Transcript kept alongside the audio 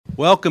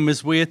welcome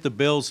as we at the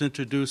Bills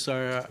introduce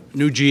our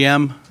new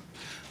GM,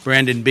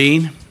 Brandon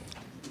Beane.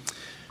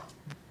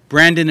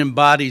 Brandon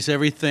embodies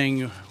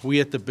everything we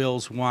at the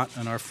Bills want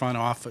in our front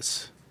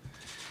office.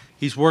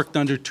 He's worked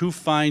under two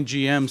fine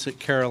GMs at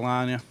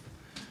Carolina,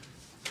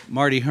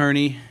 Marty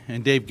Herney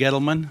and Dave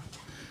Gettleman,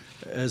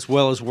 as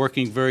well as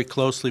working very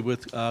closely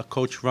with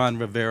Coach Ron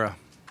Rivera.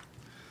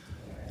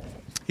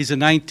 He's a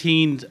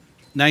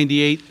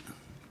 1998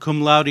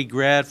 cum laude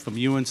grad from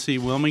UNC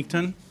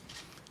Wilmington.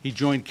 He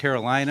joined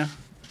Carolina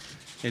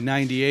in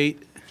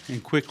 '98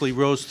 and quickly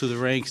rose through the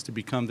ranks to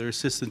become their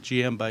assistant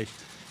GM by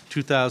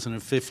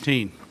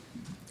 2015.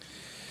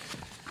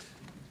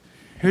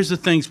 Here's the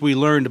things we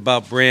learned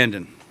about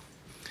Brandon.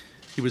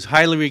 He was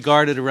highly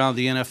regarded around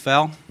the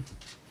NFL.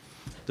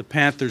 The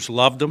Panthers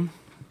loved him.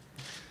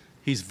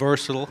 He's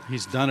versatile.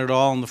 He's done it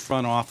all in the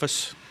front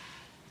office.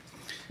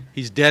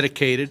 He's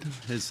dedicated,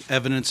 as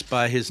evidenced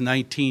by his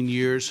 19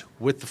 years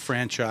with the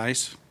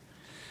franchise.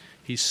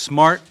 He's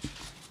smart,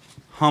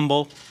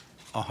 humble,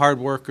 a hard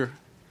worker,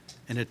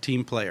 and a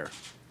team player.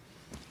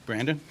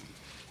 Brandon?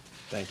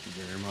 Thank you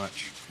very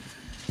much.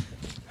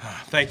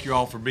 Thank you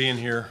all for being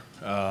here.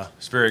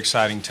 It's a very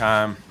exciting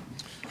time.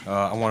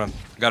 Got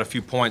a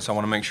few points I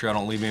want to make sure I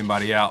don't leave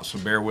anybody out, so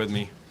bear with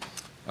me.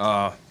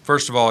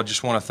 First of all, I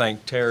just want to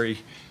thank Terry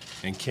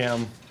and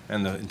Kim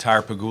and the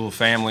entire Pegula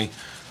family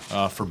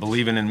for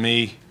believing in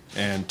me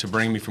and to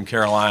bring me from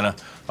Carolina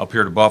up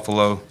here to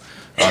Buffalo.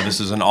 This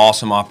is an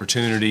awesome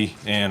opportunity,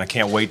 and I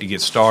can't wait to get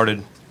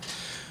started.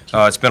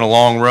 It's been a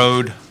long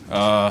road.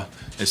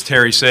 As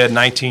Terry said,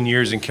 19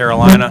 years in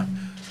Carolina,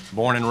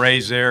 born and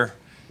raised there.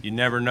 You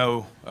never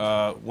know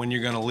when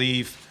you're going to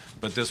leave,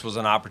 but this was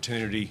an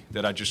opportunity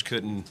that I just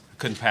couldn't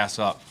pass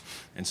up,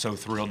 and so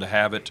thrilled to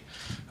have it.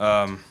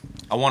 I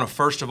want to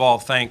first of all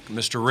thank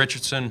Mr.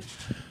 Richardson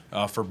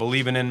for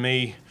believing in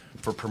me,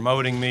 for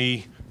promoting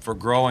me, for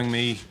growing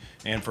me,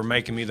 and for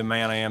making me the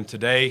man I am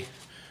today.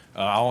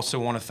 I also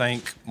want to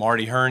thank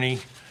Marty Herney.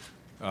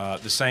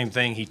 The same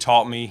thing, he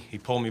taught me. He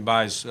pulled me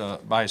by his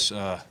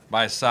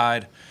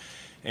side.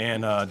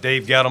 And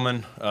Dave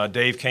Gettleman.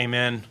 Dave came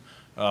in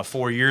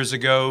 4 years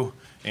ago,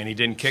 and he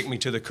didn't kick me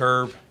to the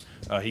curb.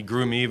 He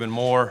grew me even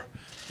more.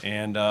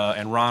 And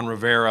Ron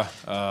Rivera.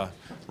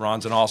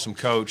 Ron's an awesome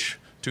coach,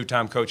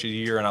 two-time coach of the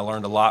year, and I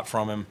learned a lot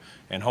from him.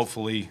 And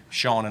hopefully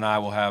Sean and I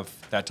will have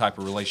that type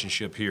of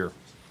relationship here.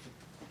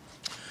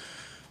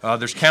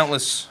 There's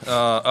countless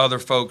other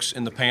folks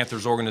in the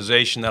Panthers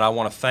organization that I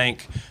want to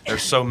thank.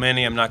 There's so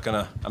many. I'm not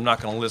gonna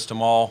list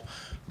them all,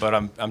 but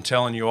I'm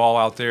telling you all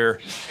out there,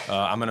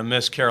 I'm gonna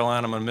miss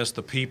Carolina. I'm gonna miss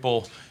the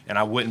people, and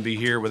I wouldn't be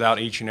here without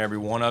each and every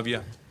one of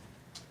you.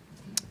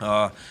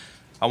 I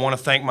want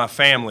to thank my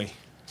family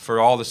for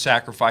all the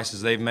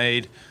sacrifices they've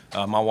made.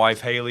 My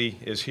wife Haley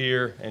is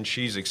here, and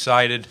she's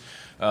excited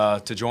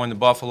to join the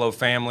Buffalo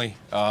family.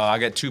 I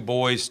got two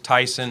boys,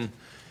 Tyson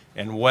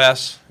and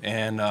Wes,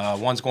 and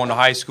one's going to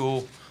high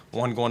school,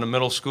 one going to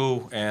middle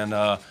school,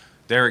 and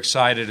they're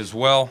excited as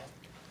well.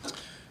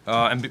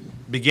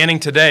 Beginning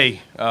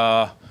today,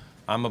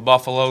 I'm a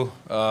Buffalo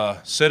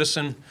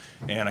citizen,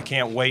 and I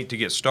can't wait to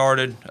get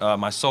started.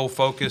 My sole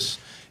focus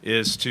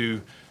is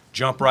to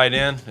jump right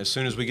in as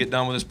soon as we get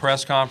done with this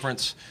press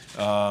conference,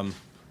 go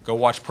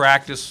watch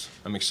practice.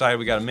 I'm excited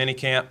we got a mini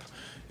camp,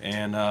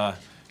 and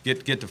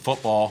get to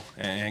football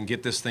and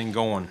get this thing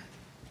going.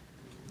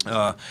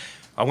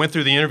 I went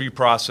through the interview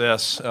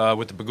process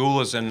with the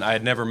Pegulas, and I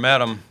had never met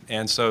them,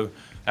 and so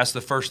that's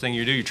the first thing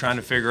you do. You're trying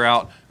to figure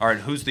out, all right,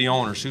 who's the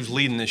owners, who's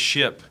leading this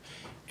ship,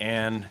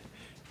 and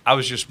I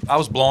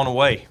was blown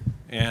away.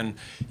 And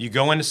you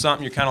go into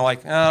something, you're kind of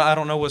like, I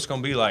don't know what it's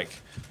going to be like.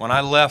 When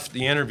I left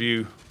the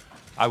interview,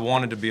 I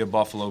wanted to be a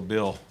Buffalo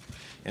Bill,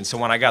 and so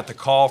when I got the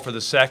call for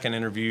the second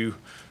interview,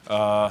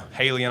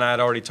 Haley and I had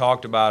already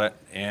talked about it,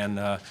 and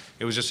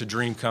it was just a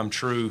dream come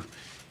true,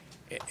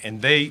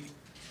 and they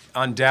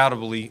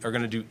undoubtedly are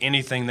going to do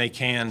anything they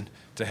can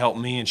to help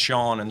me and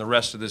Sean and the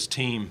rest of this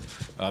team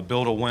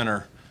build a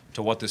winner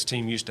to what this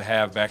team used to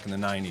have back in the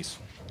 90s.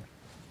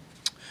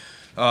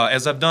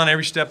 As I've done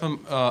every step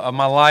of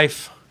my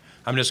life,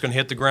 I'm just going to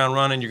hit the ground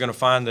running. You're going to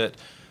find that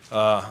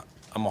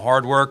I'm a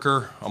hard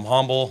worker, I'm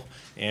humble,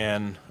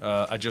 and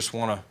I just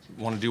want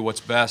to do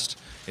what's best.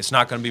 It's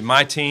not going to be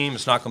my team.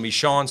 It's not going to be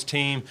Sean's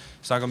team.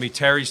 It's not going to be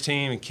Terry's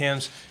team and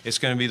Kim's. It's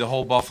going to be the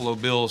whole Buffalo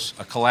Bills,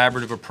 a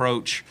collaborative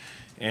approach.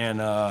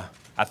 And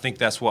I think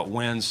that's what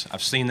wins.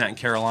 I've seen that in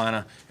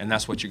Carolina, and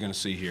that's what you're going to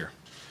see here.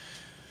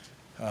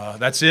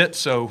 That's it,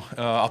 so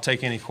I'll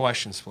take any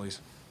questions, please.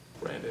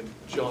 Brandon,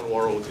 John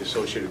Worrell with the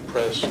Associated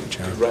Press.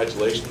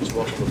 Congratulations.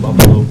 Welcome to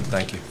Buffalo.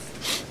 Thank you.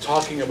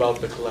 Talking about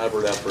the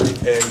collaborative effort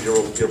and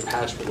your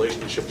past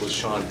relationship with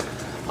Sean,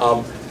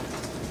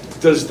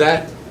 does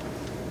that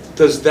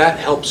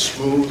help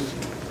smooth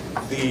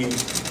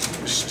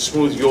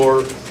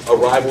your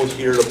arrival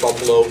here to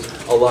Buffalo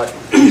a lot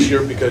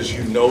easier because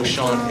you know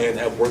Sean and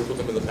have worked with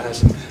him in the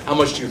past? And how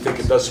much do you think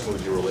it does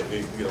smooth your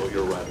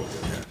arrival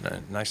here? Yeah,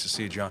 nice to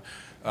see you, John.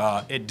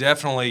 It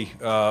definitely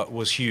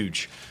was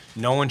huge.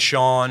 Knowing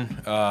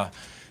Sean,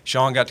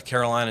 Sean got to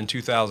Carolina in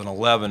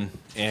 2011,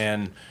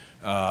 and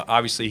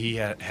Obviously, he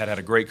had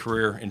a great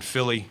career in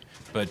Philly,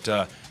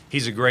 but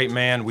he's a great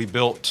man. We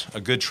built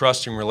a good,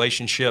 trusting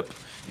relationship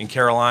in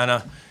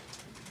Carolina.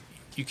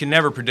 You can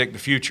never predict the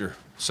future.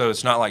 So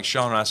it's not like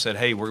Sean and I said,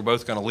 hey, we're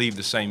both going to leave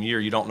the same year.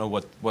 You don't know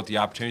what the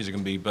opportunities are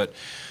going to be. But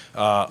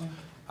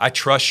I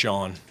trust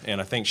Sean, and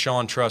I think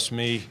Sean trusts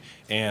me,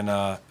 and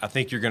I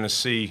think you're going to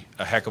see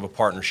a heck of a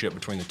partnership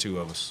between the two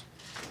of us.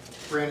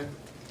 Brandon?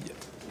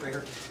 Right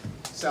here.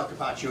 Sal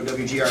Capaccio,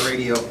 WGR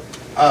Radio.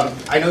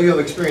 I know you have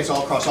experience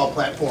all across all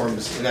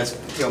platforms, and that's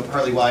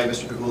partly why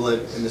Mr. Pegula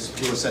and Ms.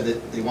 Pegula said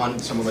that they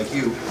wanted someone like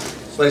you.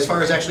 But as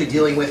far as actually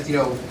dealing with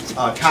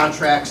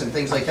contracts and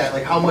things like that,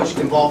 like how much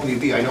involved will you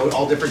be? I know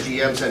all different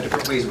GMs have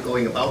different ways of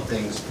going about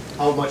things.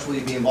 How much will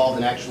you be involved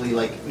in actually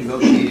like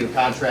negotiating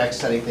contracts,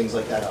 setting things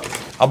like that up?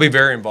 I'll be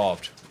very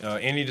involved.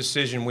 Any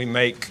decision we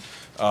make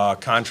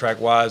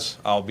contract-wise,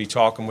 I'll be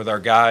talking with our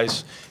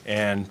guys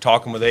and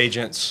talking with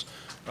agents.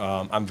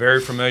 I'm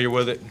very familiar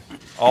with it.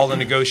 All the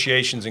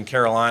negotiations in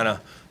Carolina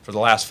for the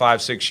last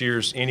 5-6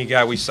 years, any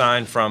guy we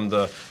signed from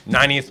the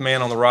 90th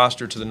man on the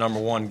roster to the number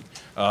one,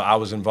 I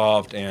was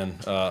involved, and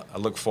I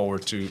look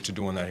forward to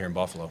doing that here in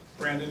Buffalo.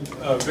 Brandon,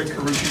 Vic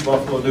Carucci,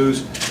 Buffalo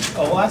News.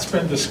 A lot's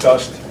been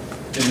discussed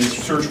in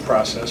this search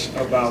process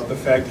about the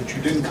fact that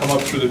you didn't come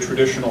up through the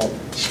traditional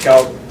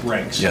scout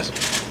ranks. Yes.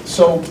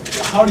 So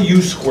how do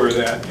you square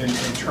that in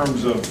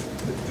terms of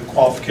the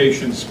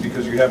qualifications?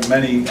 Because you have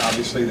many,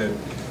 obviously, that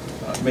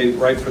made it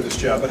right for this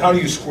job. But how do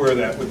you square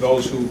that with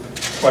those who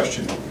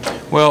question it?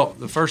 Well,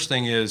 the first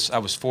thing is I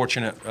was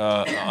fortunate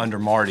under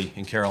Marty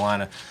in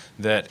Carolina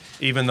that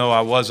even though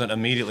I wasn't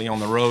immediately on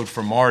the road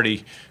for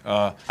Marty,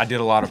 I did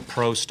a lot of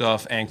pro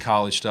stuff and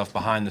college stuff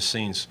behind the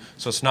scenes.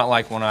 So it's not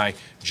like when I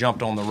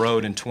jumped on the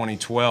road in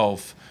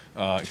 2012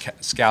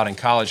 scouting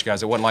college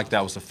guys, it wasn't like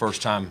that was the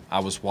first time I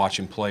was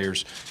watching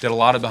players. Did a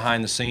lot of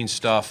behind the scenes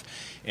stuff,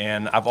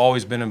 and I've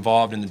always been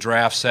involved in the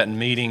draft, setting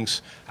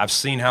meetings. I've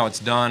seen how it's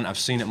done. I've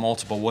seen it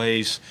multiple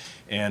ways,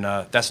 and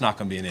that's not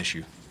going to be an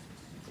issue.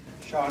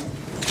 Sean,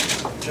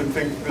 Jim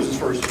Fink, Business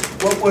First.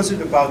 What was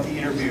it about the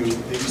interview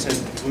that you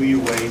said blew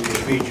you away,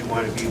 that made you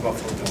want to be a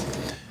Buffalo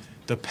Bill?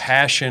 The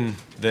passion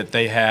that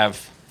they have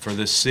for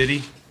this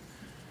city,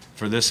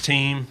 for this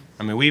team.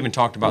 I mean, we even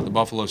talked about the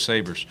Buffalo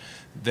Sabres.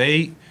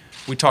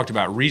 We talked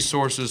about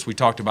resources. We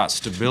talked about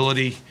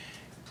stability.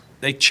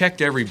 They checked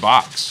every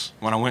box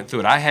when I went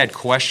through it. I had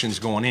questions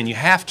going in. You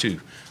have to.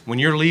 When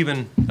you're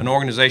leaving an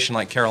organization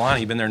like Carolina,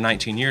 you've been there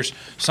 19 years,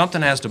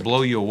 something has to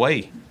blow you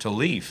away to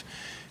leave.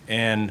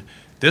 And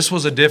this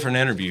was a different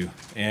interview.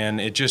 And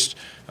it just,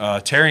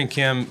 Terry and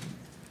Kim,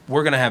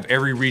 we're going to have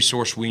every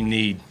resource we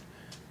need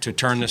to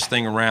turn this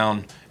thing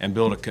around and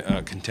build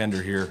a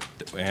contender here.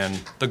 And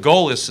the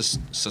goal is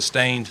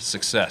sustained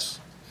success.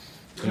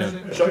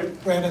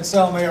 Brandon,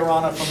 Sal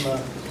Majorana from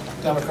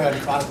the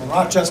Democratic Chronicle in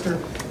Rochester.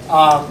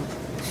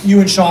 You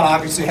and Sean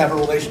obviously have a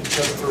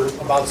relationship for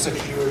about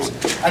 6 years.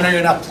 I know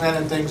you're not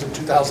planning things in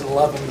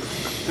 2011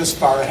 this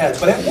far ahead,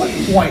 but at what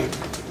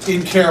point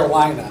in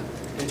Carolina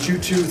did you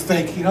two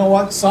think, you know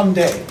what,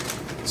 someday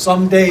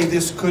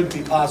this could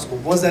be possible?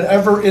 Was that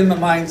ever in the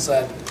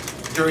mindset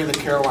during the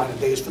Carolina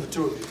days for the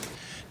two of you?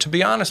 To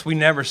be honest, we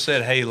never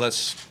said, hey,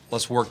 let's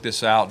work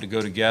this out to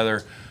go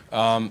together.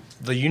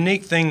 The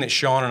unique thing that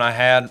Sean and I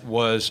had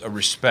was a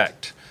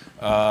respect.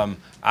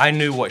 I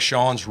knew what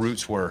Sean's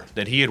roots were,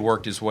 that he had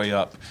worked his way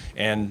up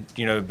and,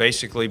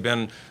 basically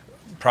been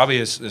probably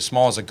as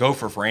small as a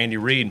gopher for Andy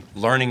Reid,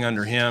 learning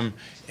under him.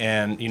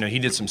 And, he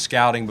did some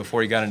scouting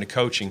before he got into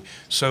coaching.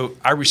 So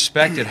I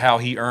respected how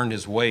he earned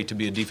his way to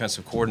be a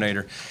defensive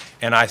coordinator.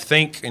 And I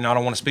think, I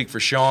don't want to speak for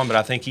Sean, but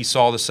I think he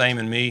saw the same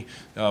in me.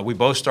 We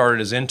both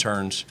started as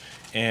interns.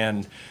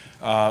 And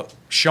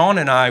Sean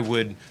and I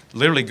would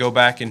literally go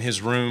back in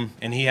his room,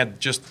 and he had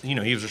just,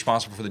 he was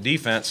responsible for the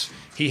defense.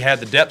 He had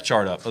the depth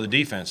chart up of the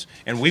defense.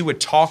 And we would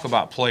talk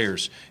about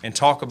players and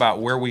talk about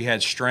where we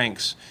had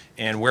strengths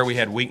and where we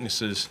had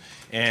weaknesses.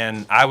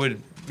 And I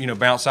would,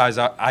 bounce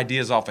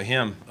ideas off of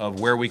him of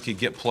where we could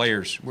get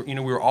players. We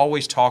were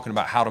always talking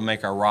about how to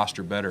make our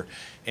roster better.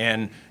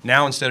 And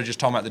now instead of just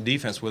talking about the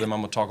defense with him,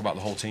 I'm going to talk about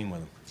the whole team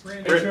with him.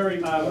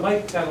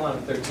 Mike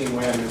Catalan, 13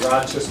 Wham in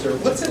Rochester.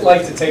 What's it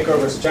like to take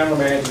over as general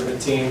manager of a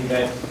team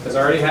that has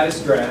already had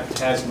its draft,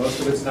 has most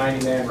of its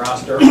 90-man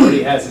roster,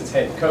 already has its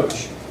head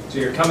coach? So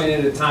you're coming in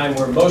at a time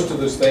where most of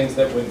those things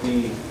that would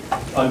be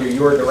under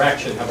your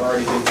direction have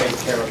already been taken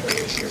care of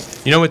this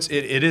year.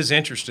 It is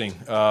interesting.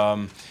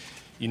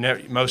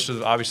 Most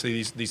of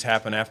obviously these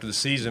happen after the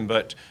season,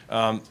 but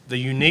the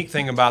unique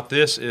thing about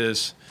this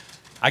is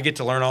I get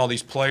to learn all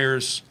these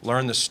players,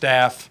 learn the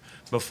staff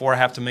before I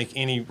have to make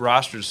any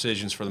roster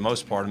decisions for the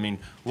most part. I mean,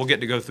 we'll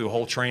get to go through a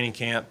whole training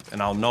camp, and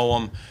I'll know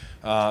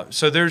them.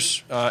 So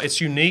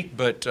it's unique,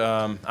 but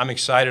I'm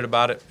excited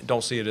about it.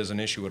 Don't see it as an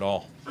issue at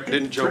all.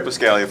 Joe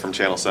Piscaglia from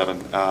Channel 7.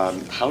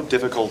 How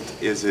difficult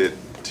is it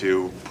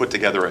to put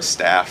together a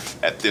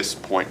staff at this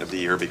point of the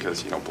year?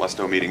 Because,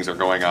 Blesto meetings are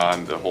going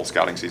on, the whole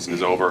scouting season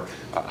is over.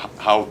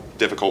 How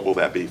difficult will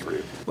that be for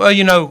you?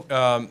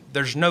 Well,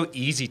 there's no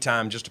easy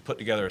time just to put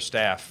together a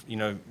staff.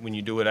 When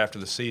you do it after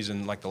the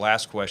season, like the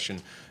last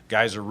question,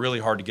 Guys are really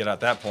hard to get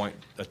at that point.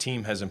 A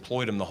team has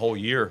employed them the whole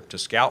year to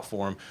scout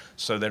for them,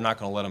 so they're not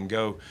going to let them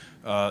go.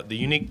 The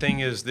unique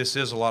thing is this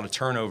is a lot of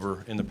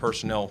turnover in the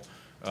personnel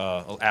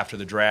after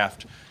the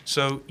draft.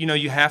 So, you know,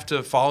 you have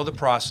to follow the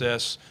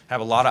process, have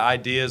a lot of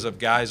ideas of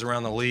guys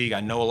around the league. I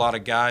know a lot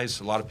of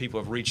guys, a lot of people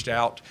have reached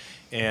out,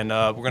 and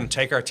we're going to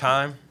take our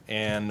time,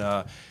 and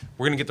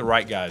we're going to get the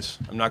right guys.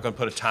 I'm not going to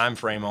put a time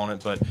frame on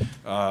it, but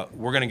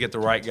we're going to get the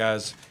right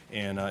guys,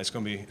 and it's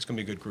going to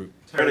be a good group.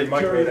 Terry,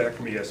 Mike Rodak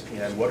from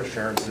ESPN. What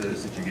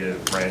assurances did you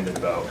give Brandon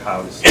about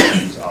how his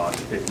team's on the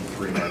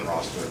 53-man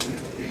roster?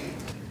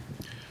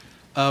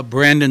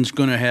 Brandon's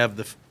going to have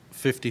the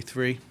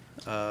 53.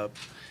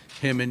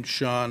 Him and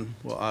Sean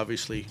will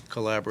obviously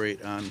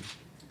collaborate on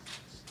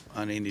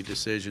any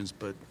decisions,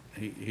 but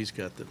he's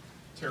got the.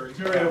 Terry,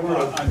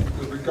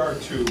 with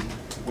regard to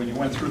when you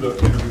went through the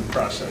interview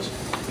process,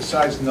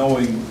 besides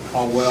knowing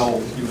how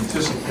well you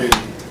anticipated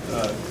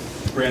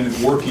Brandon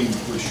working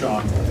with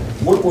Sean,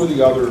 what were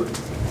the other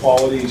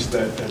qualities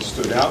that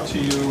stood out to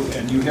you?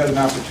 And you had an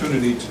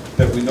opportunity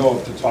that we know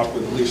of to talk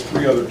with at least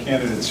 3 other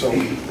candidates. So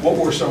what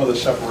were some of the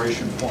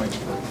separation points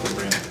for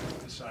Brandon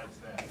besides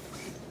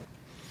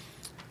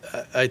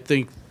that? I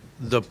think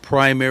the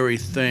primary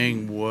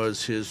thing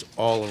was his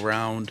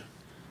all-around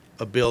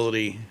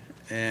ability,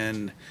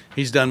 and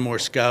he's done more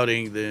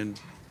scouting than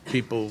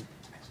people.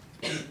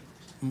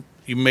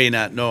 You may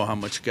not know how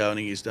much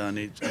scouting he's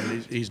done.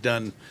 He's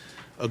done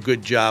a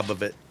good job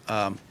of it.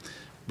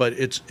 But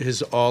it's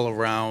his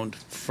all-around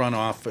front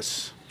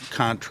office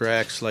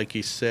contracts, like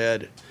he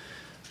said,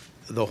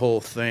 the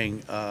whole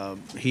thing.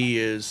 He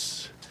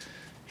was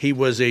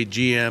a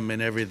GM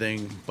in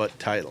everything but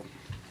title.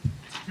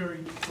 Terry,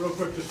 real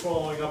quick, just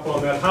following up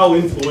on that, how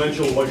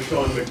influential was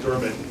Sean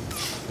McDermott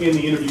in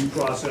the interview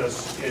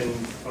process in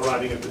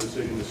arriving at the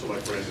decision to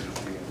select Brandon as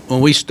GM?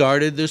 When we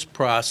started this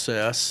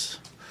process,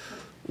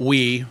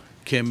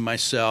 Kim,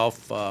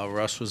 myself,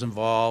 Russ was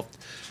involved,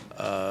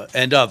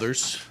 and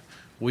others,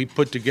 we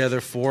put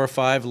together 4 or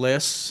 5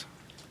 lists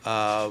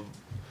of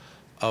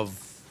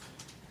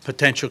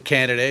potential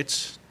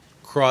candidates,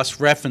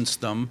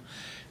 cross-referenced them,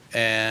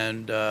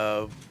 and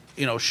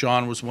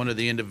Sean was one of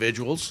the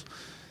individuals.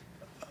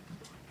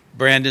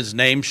 Brandon's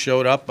name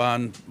showed up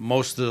on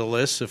most of the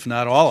lists, if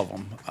not all of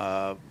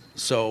them.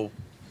 So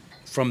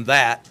from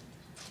that,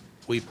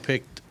 we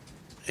picked,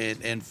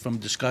 and from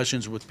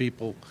discussions with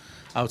people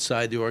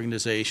outside the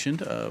organization,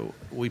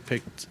 we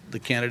picked the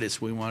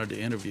candidates we wanted to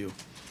interview.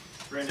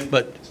 Brandon.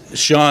 But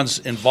Sean's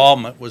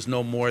involvement was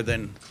no more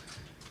than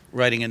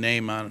writing a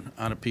name on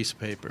a piece of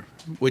paper,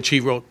 which he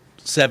wrote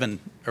 7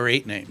 or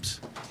 8 names.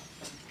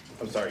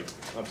 I'm sorry,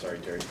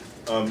 Terry.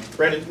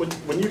 Brandon,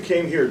 when you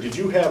came here, did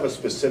you have a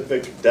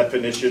specific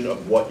definition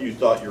of what you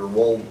thought your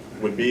role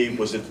would be?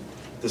 Was it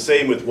the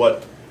same with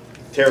what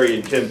Terry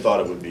and Kim thought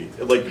it would be?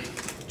 Like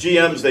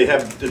GMs,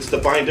 it's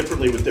defined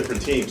differently with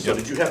different teams. So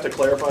did you have to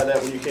clarify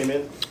that when you came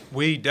in?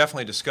 We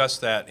definitely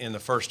discussed that in the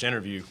first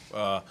interview.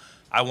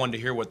 I wanted to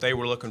hear what they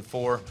were looking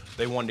for.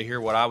 They wanted to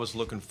hear what I was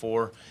looking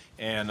for.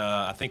 And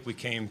I think we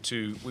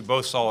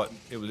both saw it.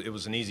 It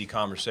was an easy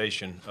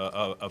conversation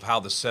of how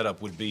the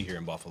setup would be here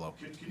in Buffalo.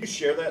 Can you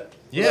share that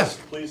with us,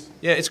 please?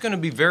 Yeah, it's going to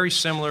be very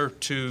similar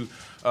to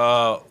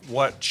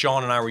what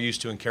Sean and I were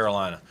used to in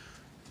Carolina.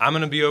 I'm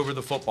going to be over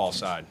the football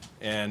side,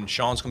 and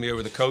Sean's going to be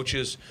over the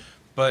coaches.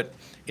 But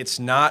there's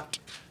not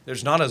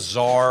a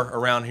czar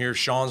around here.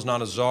 Sean's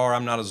not a czar.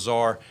 I'm not a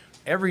czar.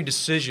 Every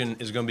decision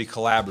is going to be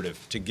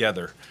collaborative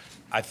together.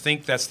 I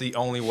think that's the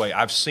only way.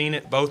 I've seen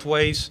it both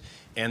ways.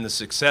 And the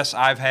success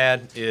I've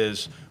had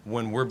is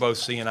when we're both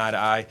seeing eye to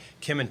eye.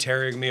 Kim and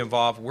Terry are going to be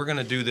involved. We're going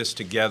to do this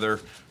together.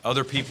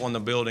 Other people in the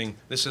building.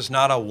 This is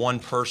not a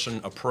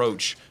one-person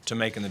approach to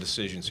making the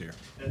decisions here.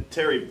 And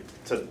Terry,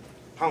 to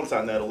pounce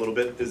on that a little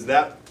bit,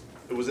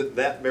 was it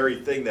that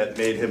very thing that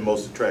made him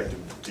most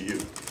attractive to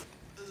you?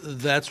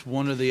 That's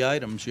one of the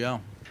items, yeah.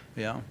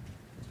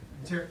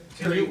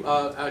 Terry,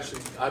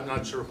 actually, I'm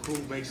not sure who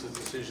makes the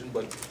decision,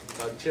 but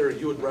Terry,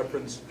 you had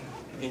referenced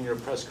in your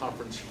press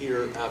conference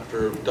here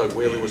after Doug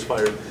Whaley was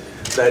fired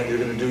that you're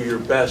going to do your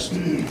best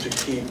to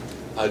keep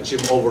Jim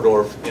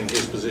Overdorf in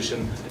his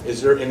position.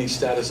 Is there any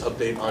status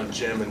update on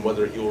Jim and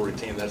whether he will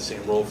retain that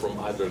same role from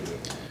either of you?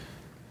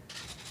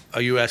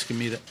 Are you asking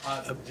me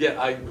that?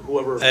 Yeah,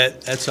 whoever.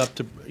 That's up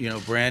to,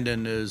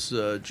 Brandon is,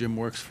 Jim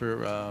works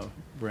for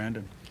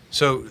Brandon.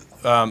 So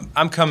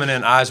I'm coming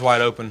in eyes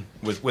wide open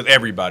with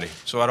everybody.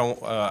 So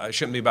it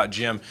shouldn't be about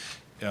Jim.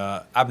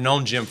 I've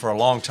known Jim for a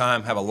long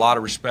time, have a lot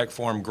of respect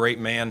for him, great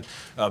man.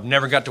 I've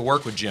never got to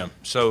work with Jim.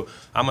 So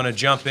I'm going to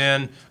jump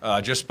in.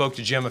 Just spoke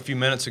to Jim a few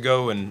minutes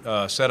ago and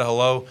said a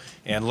hello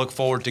and look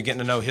forward to getting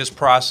to know his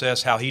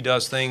process, how he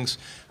does things.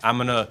 I'm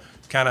going to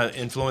kind of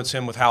influence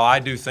him with how I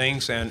do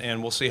things,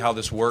 and we'll see how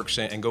this works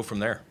and go from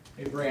there.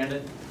 Hey,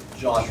 Brandon.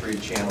 Josh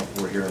Reed, Channel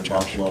 4 here in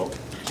Buffalo.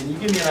 Can you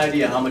give me an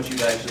idea how much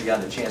you've actually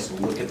gotten a chance to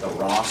look at the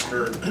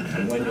roster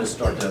and when you'll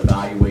start to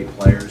evaluate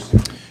players?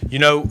 You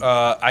know,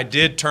 I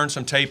did turn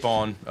some tape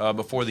on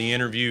before the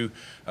interview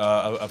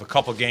of a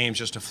couple games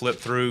just to flip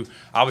through.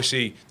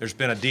 Obviously, there's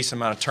been a decent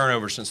amount of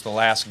turnover since the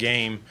last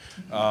game,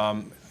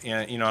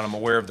 and I'm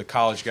aware of the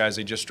college guys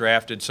they just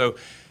drafted. So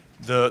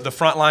the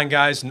frontline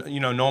guys,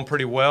 know them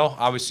pretty well.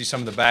 Obviously,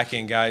 some of the back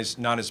end guys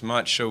not as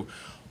much. So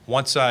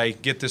once I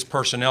get this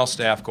personnel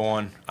staff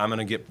going, I'm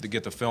going to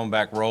get the film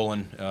back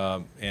rolling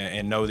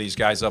and know these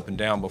guys up and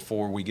down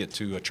before we get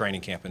to a training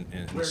camp in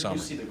the summer.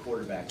 Where do you see the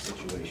quarterback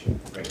situation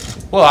right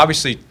now? Well,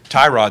 obviously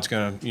Tyrod's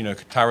going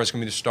to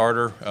be the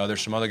starter.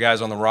 There's some other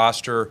guys on the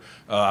roster.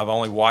 I've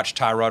only watched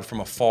Tyrod from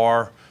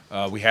afar.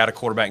 We had a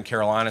quarterback in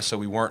Carolina, so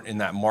we weren't in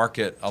that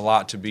market a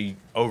lot to be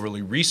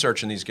overly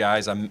researching these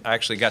guys. I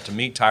actually got to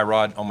meet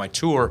Tyrod on my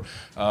tour.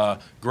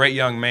 Great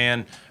young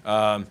man.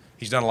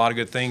 He's done a lot of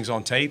good things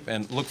on tape,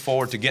 and look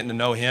forward to getting to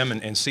know him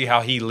and see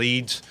how he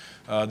leads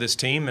this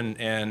team.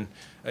 And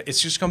it's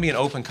just going to be an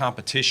open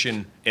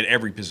competition at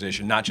every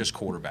position, not just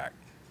quarterback.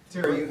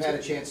 Terry, you've had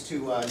a chance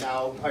to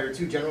now hire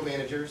 2 general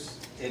managers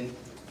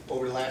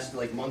over the last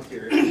month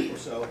here or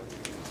so.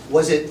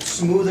 Was it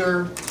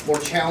smoother, more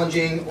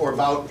challenging, or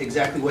about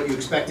exactly what you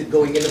expected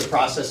going into the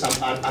process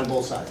on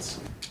both sides?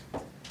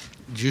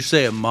 Did you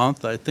say a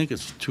month? I think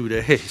it's 2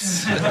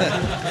 days.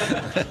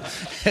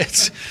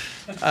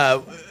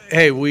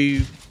 Hey,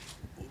 we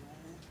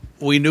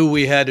knew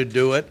we had to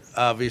do it.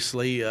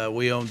 Obviously,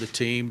 we owned the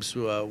teams.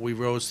 We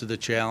rose to the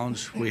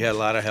challenge. We had a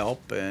lot of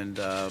help, and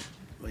the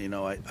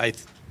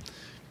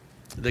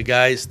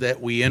guys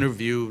that we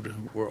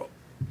interviewed were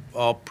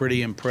all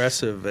pretty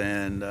impressive,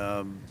 and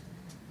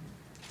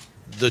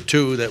the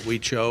 2 that we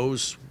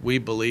chose, we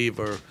believe,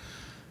 are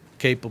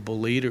capable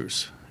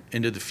leaders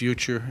into the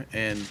future,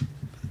 and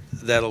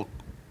that'll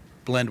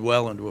blend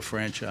well into a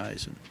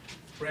franchise.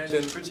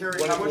 Brandon,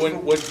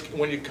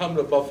 when you come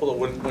to Buffalo,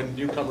 when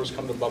newcomers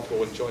come to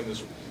Buffalo and join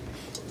this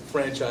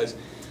franchise,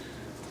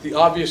 the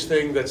obvious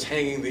thing that's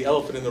hanging, the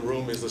elephant in the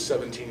room, is the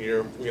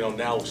 17-year,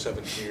 now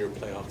 17-year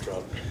playoff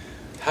drought.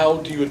 How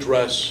do you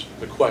address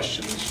the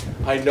questions?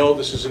 I know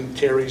this isn't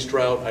Terry's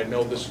drought. I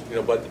know this,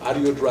 but how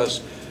do you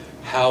address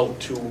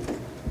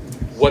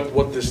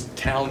what this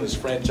town, this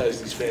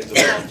franchise, these fans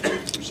have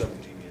gone through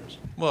 17 years?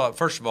 Well,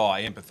 first of all,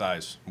 I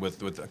empathize with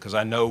because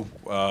I know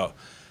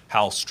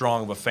how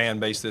strong of a fan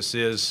base this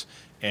is,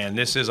 and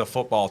this is a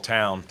football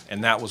town,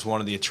 and that was one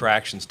of the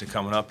attractions to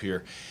coming up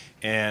here.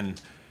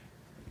 And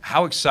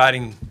how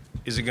exciting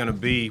is it going to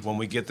be when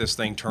we get this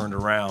thing turned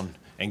around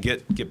and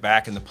get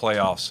back in the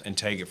playoffs and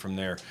take it from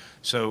there?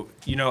 So,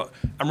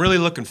 I'm really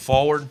looking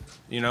forward,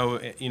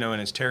 and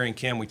as Terry and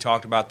Kim, we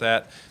talked about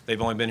that.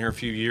 They've only been here a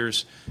few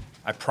years.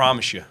 I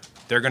promise you,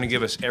 they're going to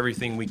give us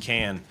everything we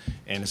can,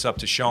 and it's up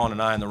to Sean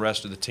and I and the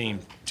rest of the team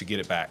to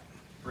get it back.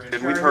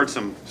 And we've heard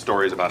some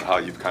stories about how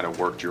you've kind of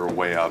worked your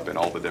way up in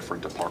all the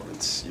different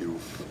departments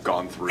you've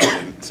gone through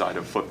inside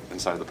of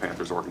the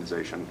Panthers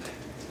organization.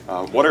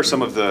 What are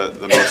some of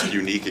the most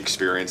unique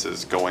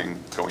experiences going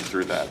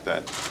through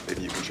that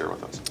maybe you can share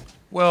with us?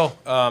 Well,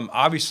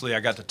 obviously I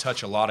got to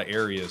touch a lot of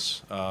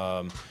areas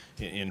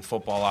in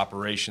football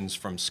operations,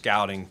 from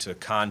scouting to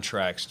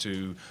contracts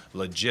to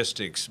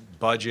logistics,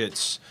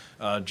 budgets,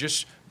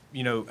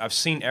 I've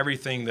seen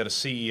everything that a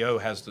CEO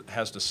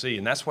has to see,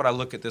 and that's what I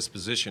look at this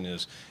position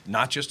is.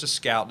 Not just a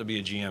scout to be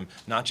a GM,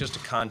 not just a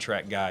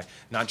contract guy,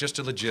 not just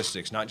a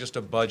logistics, not just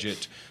a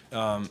budget.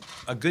 A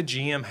good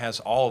GM has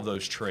all of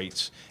those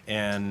traits,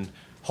 and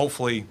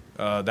hopefully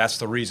that's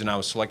the reason I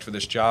was selected for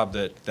this job,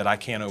 that I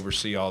can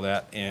oversee all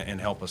that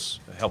and help us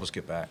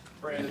get back.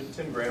 Brandon,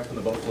 Tim Graham from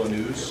the Buffalo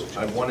News.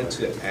 I wanted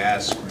to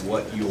ask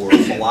what your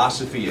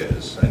philosophy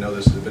is. I know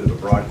this is a bit of a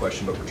broad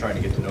question, but we're trying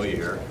to get to know you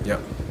here. Yep.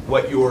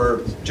 What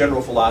your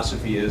general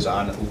philosophy is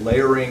on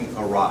layering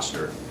a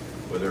roster,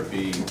 whether it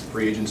be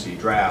free agency,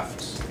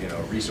 drafts,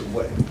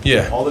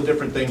 all the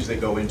different things that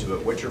go into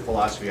it. What's your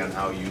philosophy on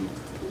how you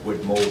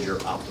would mold your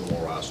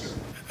optimal roster?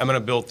 I'm going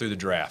to build through the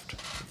draft.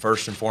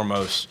 First and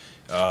foremost,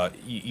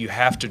 you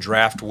have to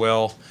draft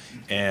well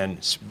and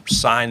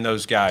sign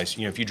those guys.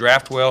 If you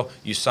draft well,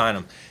 you sign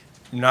them.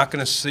 You're not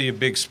going to see a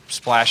big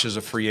splashes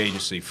of free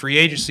agency. Free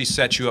agency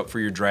sets you up for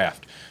your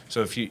draft.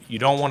 So if you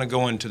don't want to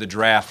go into the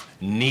draft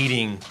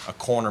needing a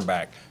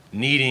cornerback,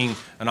 needing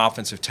an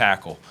offensive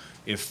tackle,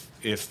 if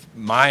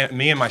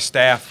me and my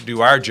staff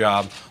do our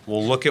job,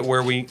 we'll look at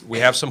where we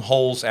have some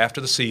holes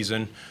after the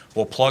season,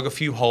 we'll plug a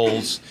few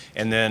holes,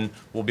 and then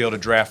we'll be able to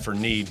draft for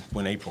need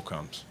when April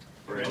comes.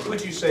 What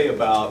would you say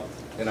about,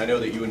 and I know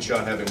that you and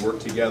Sean having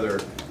worked together,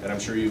 and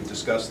I'm sure you've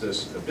discussed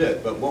this a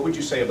bit, but what would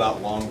you say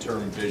about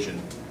long-term vision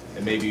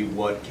and maybe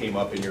what came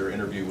up in your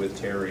interview with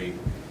Terry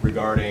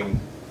regarding,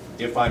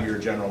 if I'm your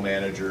general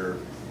manager,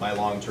 my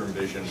long-term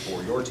vision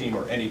for your team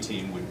or any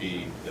team would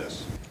be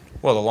this?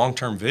 Well, the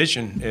long-term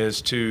vision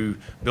is to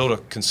build a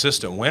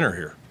consistent winner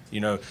here.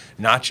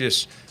 Not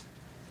just,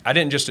 I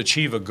didn't just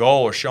achieve a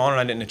goal, or Sean and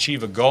I didn't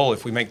achieve a goal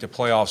if we make the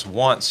playoffs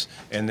once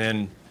and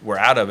then we're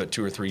out of it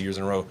 2 or 3 years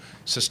in a row.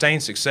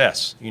 Sustained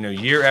success.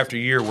 Year after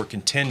year, we're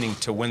contending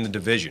to win the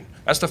division.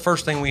 That's the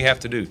first thing we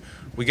have to do.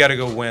 We got to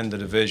go win the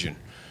division.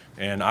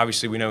 and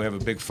obviously we know we have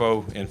a big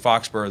foe in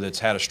Foxborough that's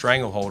had a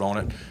stranglehold on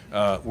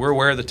it. We're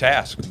aware of the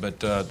task, but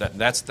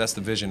that's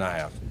the vision I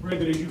have.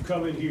 Brandon, as you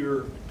come in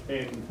here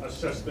and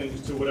assess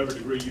things to whatever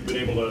degree you've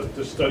been able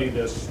to study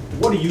this,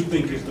 what do you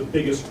think is the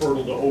biggest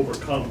hurdle to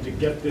overcome to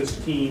get this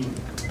team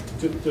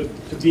to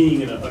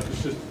being in a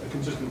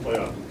consistent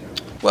playoff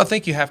contender? Well, I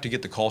think you have to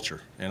get the culture.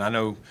 And I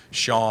know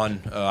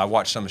Sean, I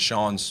watched some of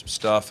Sean's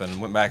stuff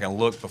and went back and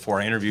looked before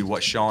I interviewed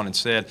what Sean had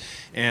said.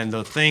 And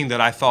the thing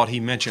that I thought he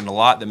mentioned a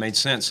lot that made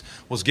sense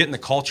was getting the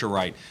culture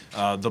right,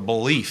 the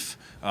belief.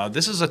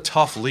 This is a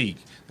tough league.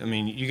 I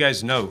mean, you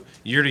guys know,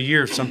 year to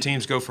year, some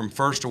teams go from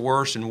first to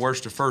worst and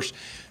worst to first.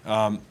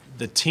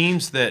 The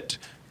teams that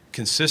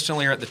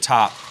consistently are at the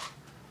top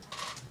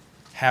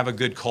have a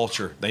good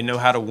culture. They know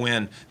how to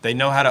win. They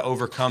know how to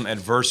overcome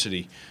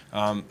adversity.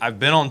 I've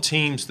been on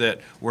teams that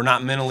were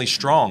not mentally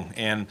strong,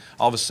 and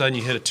all of a sudden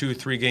you hit a 2 or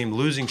 3 game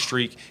losing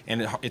streak,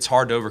 and it's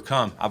hard to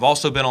overcome. I've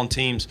also been on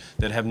teams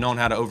that have known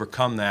how to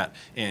overcome that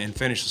and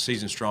finish the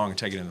season strong and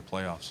take it into the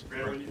playoffs.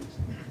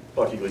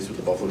 Bucky Gleason with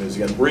the Buffalo News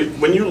again.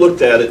 When you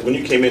looked at it, when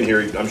you came in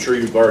here, I'm sure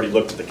you've already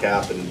looked at the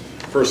cap and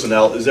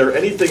personnel. Is there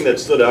anything that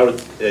stood out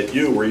at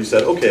you where you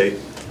said, okay,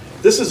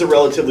 this is a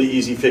relatively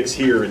easy fix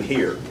here and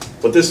here,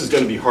 but this is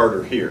going to be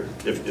harder here,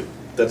 if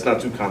that's not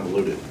too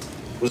convoluted?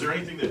 Was there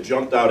anything that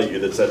jumped out at you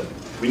that said,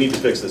 we need to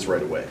fix this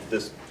right away,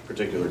 this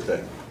particular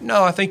thing?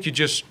 No, I think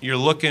you're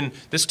looking,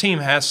 this team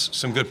has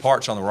some good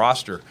parts on the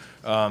roster.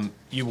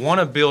 You want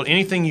to build,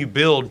 anything you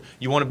build,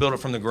 you want to build it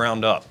from the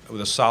ground up with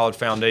a solid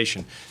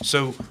foundation.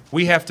 So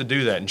we have to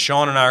do that. And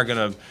Sean and I are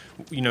going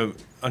to,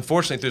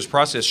 unfortunately through this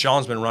process,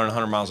 Sean's been running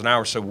 100 miles an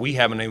hour, so we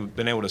haven't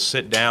been able to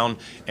sit down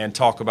and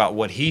talk about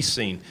what he's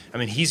seen. I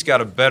mean, he's got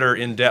a better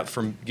in-depth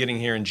from getting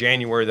here in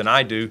January than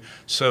I do,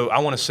 so I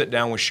want to sit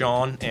down with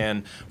Sean,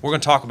 and we're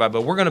going to talk about it,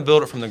 but we're going to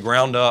build it from the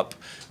ground up.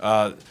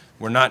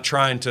 We're not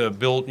trying to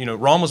build,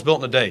 Rome was built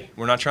in a day.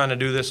 We're not trying to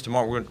do this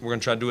tomorrow. We're going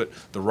to try to do it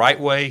the right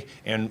way,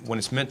 and when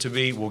it's meant to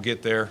be, we'll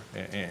get there,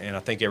 and I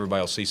think everybody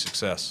will see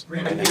success.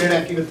 Brandon,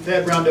 with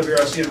Thad Brown,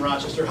 WRC in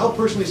Rochester, how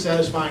personally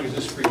satisfying is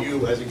this for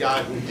you as a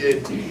guy who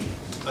did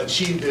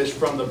achieve this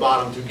from the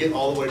bottom to get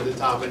all the way to the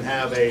top and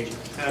have a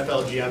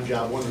NFL GM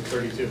job, 1 of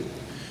 32?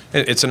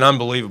 It's an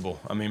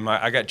unbelievable. I mean,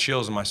 I got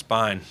chills in my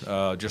spine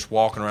just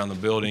walking around the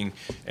building,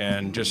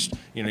 and just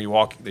you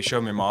walk. They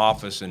showed me my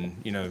office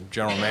and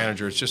general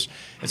manager.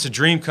 It's a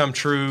dream come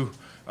true.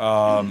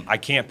 I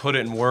can't put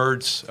it in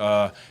words.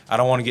 I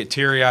don't want to get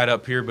teary-eyed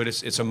up here, but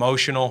it's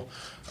emotional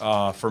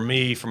for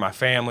me, for my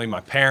family, my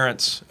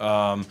parents,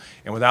 and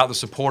without the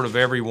support of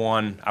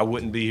everyone, I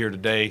wouldn't be here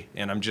today.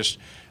 And I'm just.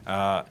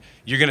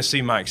 You're going to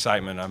see my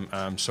excitement.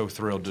 I'm so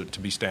thrilled to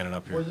be standing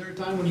up here. Was there a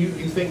time when you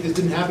think this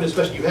didn't happen,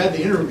 especially you had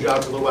the interim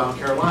job for a little while in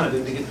Carolina,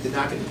 did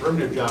not get the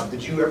permanent job?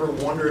 Did you ever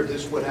wonder if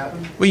this would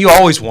happen? Well, you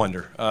always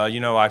wonder.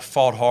 I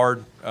fought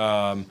hard.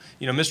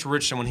 Mr.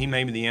 Richardson, when he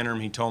made me the interim,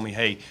 he told me,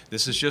 hey,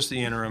 this is just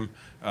the interim.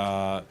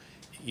 I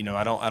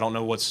don't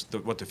know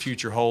what the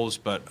future holds,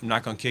 but I'm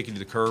not going to kick you to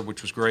the curb,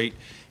 which was great.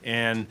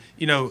 And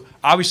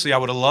obviously I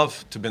would have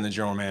loved to have been the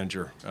general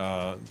manager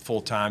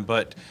full time,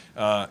 but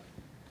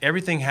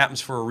everything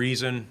happens for a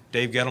reason.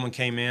 Dave Gettleman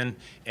came in,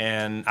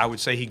 and I would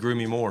say he grew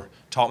me more,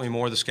 taught me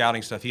more of the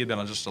scouting stuff. He had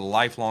been just a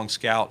lifelong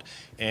scout,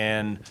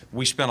 and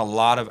we spent a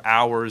lot of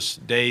hours,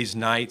 days,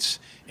 nights,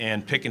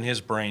 and picking his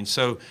brain.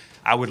 So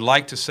I would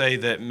like to say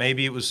that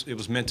maybe it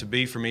was meant to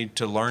be for me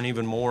to learn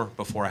even more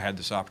before I had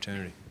this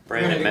opportunity.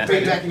 Brandon,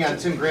 piggybacking on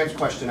Tim Graham's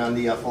question on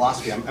the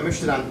philosophy, I'm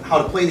interested on how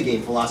to play the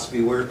game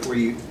philosophy, where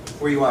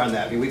you are on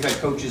that. I mean, we've had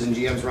coaches and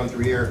GMs run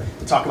through here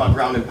to talk about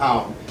ground and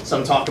pound.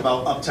 Some talk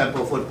about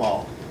up-tempo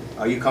football.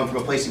 You come from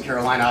a place in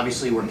Carolina,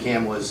 obviously, where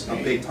Cam was a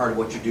big part of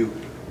what you do.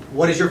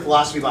 What is your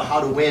philosophy about how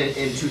to win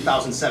in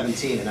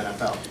 2017 in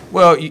NFL?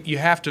 Well, you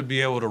have to be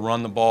able to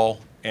run the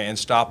ball and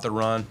stop the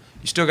run.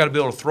 You still got to be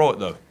able to throw it,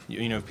 though.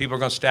 People are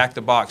going to stack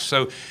the box.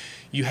 So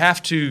you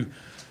have to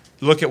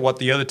look at what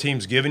the other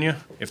team's giving you.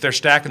 If they're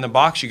stacking the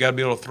box, you got to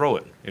be able to throw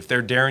it. If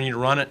they're daring you to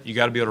run it, you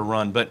got to be able to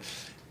run. But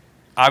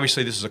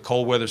obviously, this is a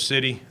cold weather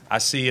city. I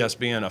see us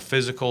being a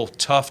physical,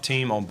 tough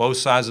team on both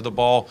sides of the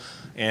ball,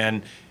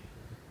 and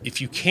if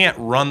you can't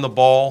run the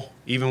ball,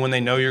 even when they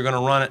know you're going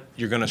to run it,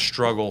 you're going to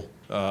struggle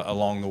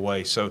along the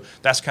way. So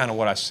that's kind of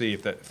what I see,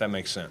 if that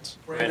makes sense.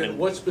 Brandon,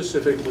 what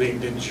specifically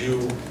did you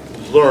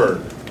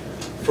learn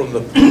from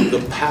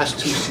the past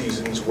 2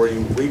 seasons where you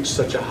reach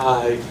such a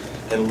high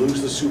and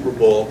lose the Super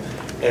Bowl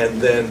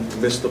and then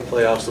miss the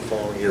playoffs the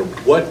following year?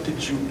 What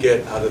did you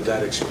get out of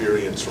that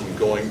experience from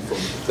going from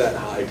that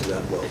high to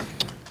that low?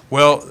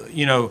 Well,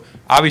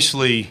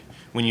 obviously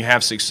when you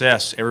have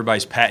success,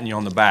 everybody's patting you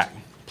on the back.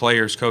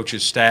 Players,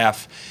 coaches,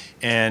 staff,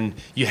 and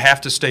you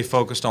have to stay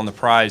focused on the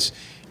prize.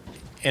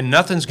 And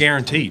nothing's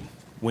guaranteed.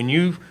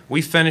 When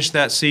we finished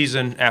that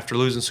season after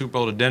losing Super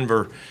Bowl to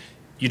Denver,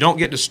 you don't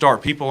get to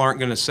start. People aren't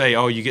going to say,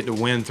 oh, you get to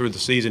win through the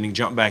season and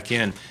jump back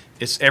in.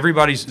 It's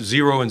everybody's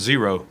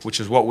 0-0,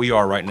 which is what we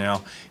are right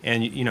now.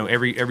 And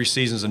every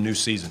season's a new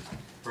season.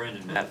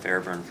 Brandon, Matt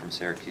Fairburn from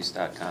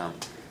Syracuse.com.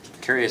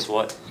 Curious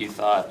what you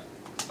thought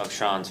of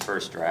Sean's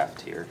first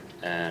draft here,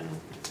 and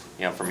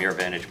you know, from your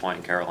vantage point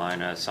in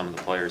Carolina, some of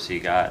the players he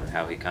got and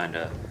how he kind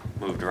of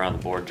moved around the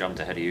board, jumped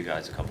ahead of you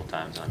guys a couple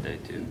times on day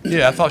 2.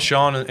 Yeah, I thought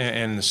Sean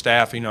and the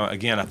staff, you know,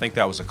 again, I think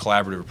that was a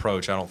collaborative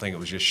approach. I don't think it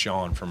was just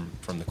Sean from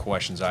the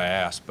questions I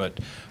asked.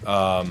 But,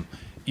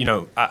 you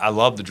know, I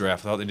love the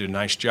draft. I thought they did a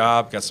nice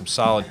job, got some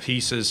solid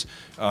pieces.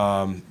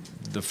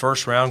 The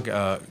first round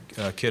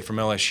kid from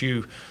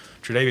LSU,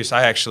 Tre'Davious,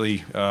 I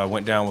actually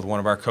went down with one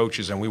of our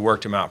coaches, and we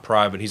worked him out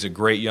private. He's a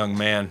great young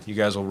man. You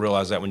guys will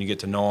realize that when you get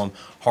to know him.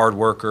 Hard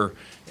worker,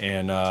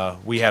 and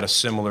we had a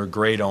similar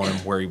grade on him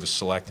where he was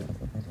selected.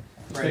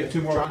 Take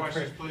 2 more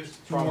questions, please.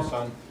 Toronto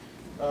Sun.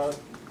 A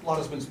lot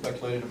has been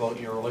speculated about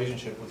your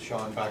relationship with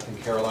Sean back in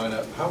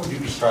Carolina. How would you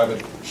describe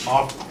it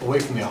away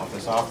from the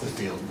office, off the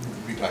field?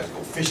 You guys go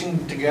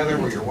fishing together?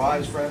 Were your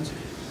wives friends?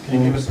 Can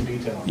you give us some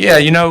detail? Yeah,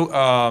 you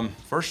know,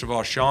 first of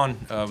all, Sean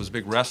was a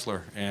big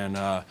wrestler, and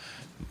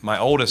my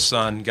oldest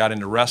son got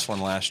into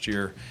wrestling last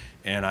year,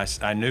 and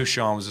I knew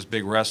Sean was this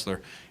big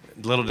wrestler.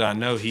 Little did I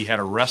know he had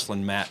a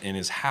wrestling mat in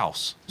his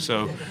house.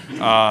 So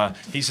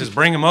he says,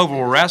 bring him over,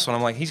 we'll wrestle.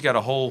 I'm like, he's got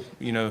a whole,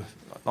 you know,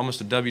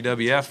 almost a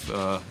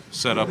WWF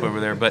set up over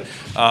there. But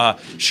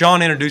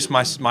Sean introduced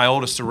my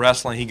oldest to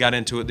wrestling. He got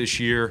into it this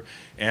year.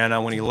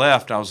 And when he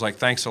left, I was like,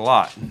 thanks a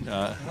lot.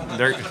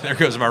 There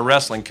goes my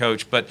wrestling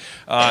coach. But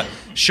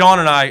Sean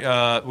and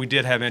I, we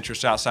did have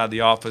interests outside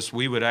the office.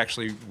 We would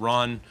actually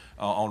run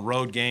on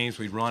road games.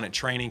 We'd run at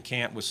training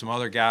camp with some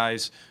other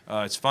guys.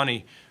 It's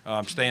funny,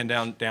 I'm staying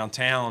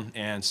downtown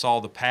and saw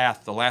the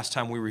path. The last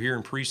time we were here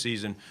in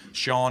preseason,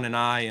 Sean and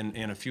I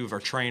and a few of our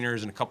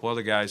trainers and a couple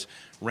other guys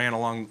ran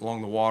along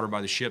the water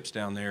by the ships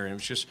down there.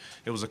 And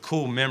it was a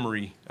cool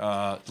memory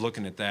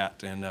looking at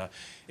that. And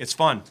it's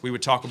fun. We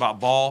would talk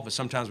about ball, but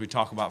sometimes we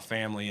talk about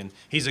family. And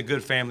he's a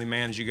good family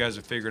man, as you guys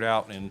have figured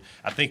out. And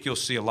I think you'll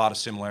see a lot of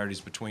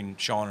similarities between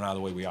Sean and I, the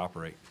way we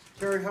operate.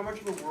 Terry, how much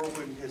of a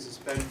whirlwind has this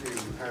been for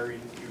you, hiring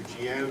new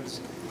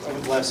GMs over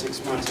the last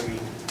 6 months? I mean,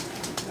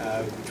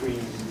 between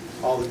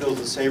all the Build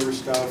and Savor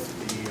stuff,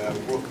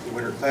 the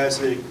Winter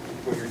Classic,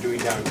 what you're doing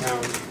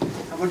downtown,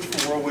 how much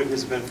of a whirlwind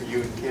has it been for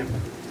you in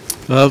Camden?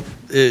 Well,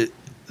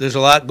 there's a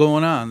lot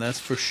going on, that's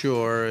for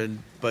sure,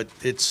 but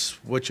it's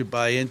what you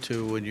buy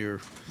into when you're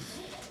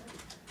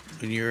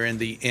in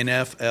the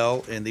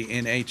NFL and the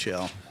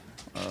NHL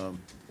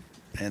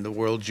and the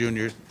World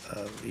Junior,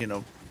 you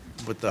know,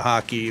 with the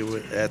hockey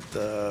at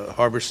the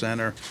Harbor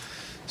Center.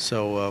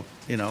 So,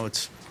 you know,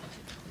 it's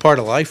part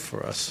of life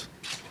for us.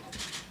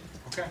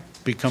 Okay.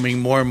 Becoming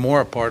more and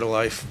more a part of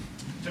life.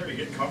 Terry,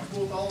 you get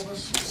comfortable with all of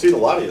this? I've seen a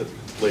lot of you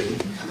lately.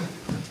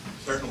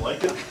 Starting to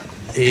like it?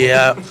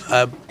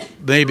 Yeah,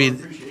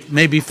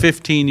 maybe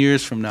 15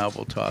 years from now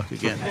we'll talk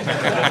again.